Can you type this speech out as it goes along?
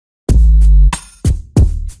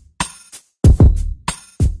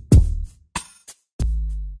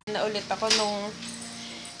Na ulit ako nung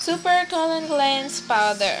Super Color Cleanse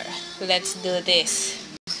Powder. Let's do this.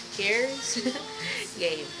 Cheers!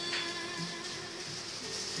 Game.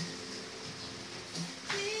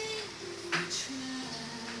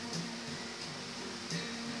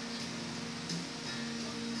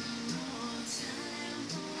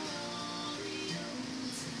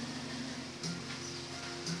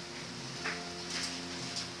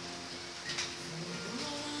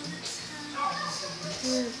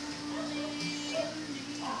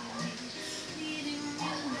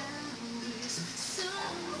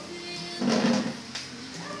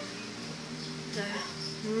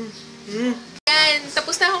 Yan,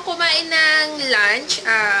 tapos na akong kumain ng lunch.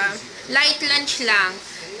 Light lunch lang.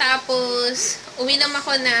 Tapos, uminom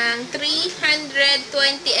ako ng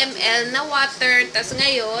 320 ml na water. Tapos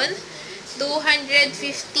ngayon, 250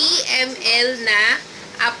 ml na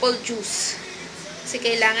apple juice. Kasi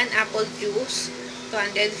kailangan apple juice.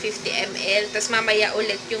 250 ml. Tapos mamaya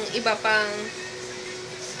ulit yung iba pang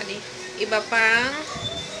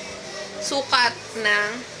sukat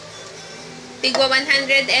ng tigwa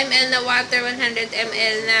 100 ml na water, 100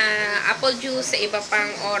 ml na apple juice sa iba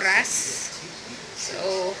pang oras. So,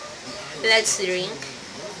 let's drink.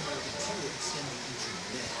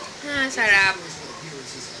 Sarap.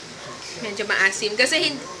 Medyo maasim.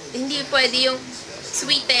 Kasi hindi pwede yung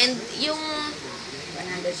sweetened, yung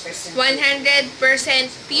 100%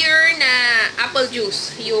 pure na apple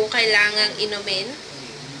juice yung kailangang inumin.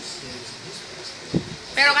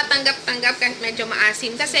 Pero katanggap-tanggap kahit medyo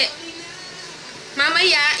maasim. Kasi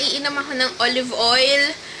mamaya iinom ako ng olive oil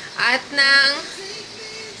at ng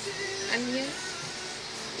ano yun?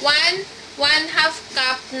 1/2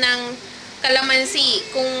 cup ng kalamansi.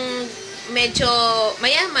 Kung medyo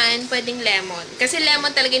mayaman, pwedeng lemon. Kasi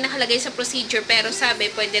lemon talaga yung nakalagay sa procedure, pero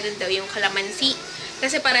sabi pwede rin daw yung kalamansi.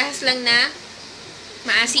 Kasi parehas lang na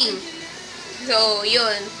maasim. So,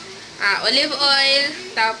 yun. Olive oil,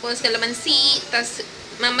 tapos kalamansi, tapos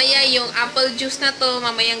mamaya yung apple juice na to,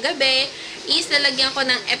 mamayang gabi, is lalagyan ko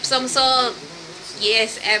ng Epsom salt.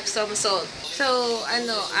 Yes, Epsom salt. So,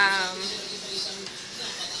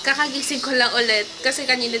 kakagising ko lang ulit. Kasi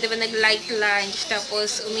kanina diba nag-light lunch,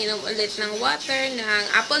 tapos uminom ulit ng water, ng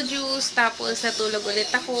apple juice, tapos natulog ulit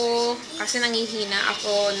ako, kasi nangihina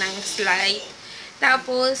ako ng slight.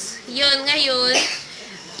 Tapos, yun, ngayon,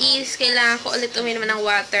 is kailangan ko ulit uminom ng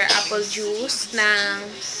water, apple juice, ng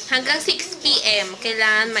hanggang 6 p.m.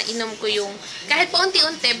 Kailangan mainom ko yung, kahit po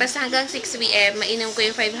unti-unti, basta hanggang 6 p.m., mainom ko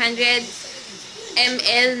yung 500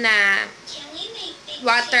 ml na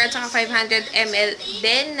water at saka 500 ml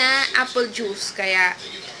din na apple juice. Kaya,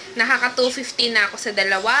 nakaka 250 na ako sa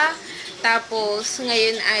dalawa. Tapos,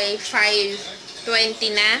 ngayon ay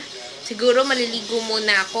 5:20 na. Siguro maliligo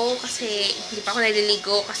muna ako kasi hindi pa ako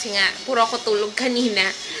naliligo kasi nga puro ako tulog kanina.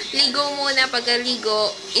 Ligo muna,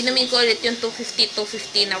 pagkaligo, inumin ko ulit yung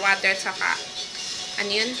 250 na water saka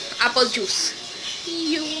apple juice.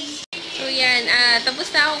 So yan,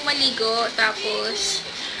 tapos na akong maligo, tapos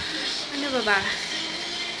ano ba?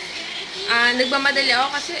 Nagmamadali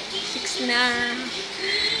ako kasi 6 na.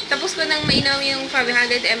 Tapos ko nang mainom yung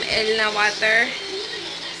 500 ml na water.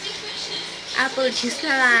 Apple juice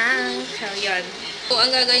na lang. So, yun. So,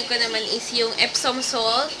 ang gagawin ko naman is yung Epsom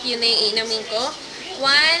salt. Yun na yung inumin ko.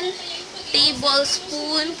 1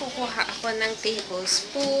 tablespoon. Kukuha ako ng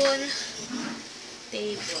tablespoon.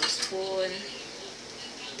 Teaspoon.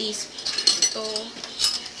 Ito.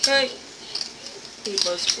 Sorry.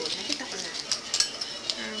 Tablespoon. Nakita ko na.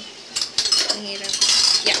 Ang hirap.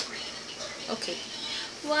 Yeah. Okay.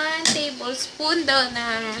 1 tablespoon daw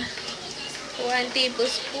ng 1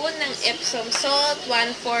 tablespoon ng Epsom salt,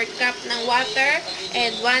 1/4 cup ng water,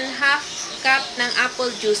 and 1/2 cup ng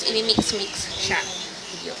apple juice. Ini-mix-mix siya.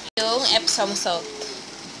 Yung Epsom salt.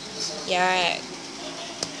 Yan.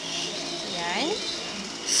 Yan.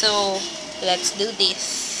 So, let's do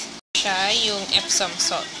this. Siya yung Epsom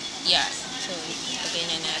salt. Yan. So, ilagay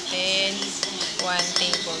na natin 1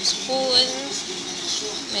 tablespoon.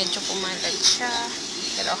 Medyo pumalag siya.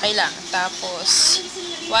 Pero okay lang. Tapos,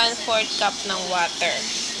 1/4 cup ng water.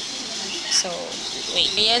 So,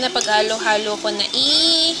 wait. Kaya na pag-halo-halo ko na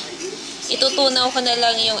itutunaw ko na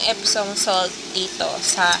lang yung Epsom salt dito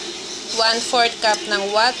sa 1/4 cup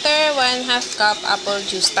ng water, 1/2 cup apple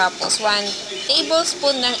juice, tapos 1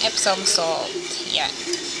 tablespoon ng Epsom salt. Yan.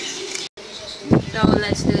 So,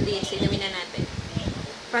 let's do this. Inumin na natin.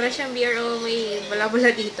 Para siyang beer o may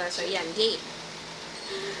bala-bala dito. So, yan. Game.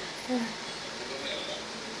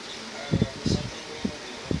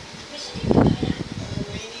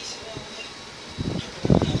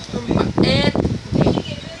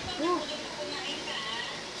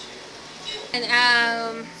 And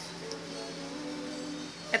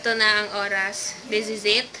Ito na ang oras. This is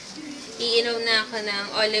it. Iinom na ako ng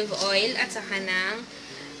olive oil at saka ng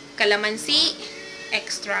calamansi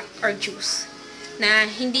extract or juice na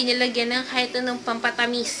hindi nilagyan ng kahit anong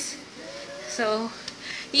pampatamis. So,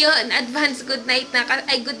 yun, advance good night na.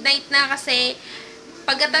 Good night na kasi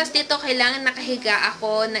pagkatapos dito, kailangan nakahiga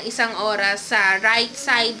ako ng 1 oras sa right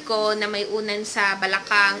side ko na may unan sa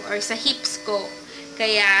balakang or sa hips ko.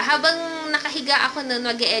 Kaya, habang nakahiga ako nun,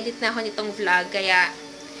 mag-e-edit na ako nitong vlog. Kaya,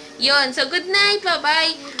 yun. So, good night.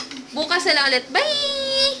 Bye-bye. Bukas na lang ulit.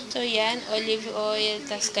 Bye! So, yan. Olive oil,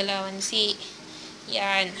 tas kalamansi.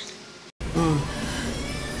 Yan.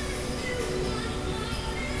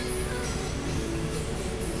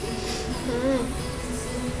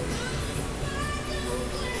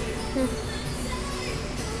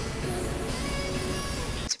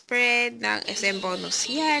 Spread ng SM bonus.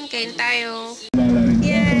 Yan. Kain tayo.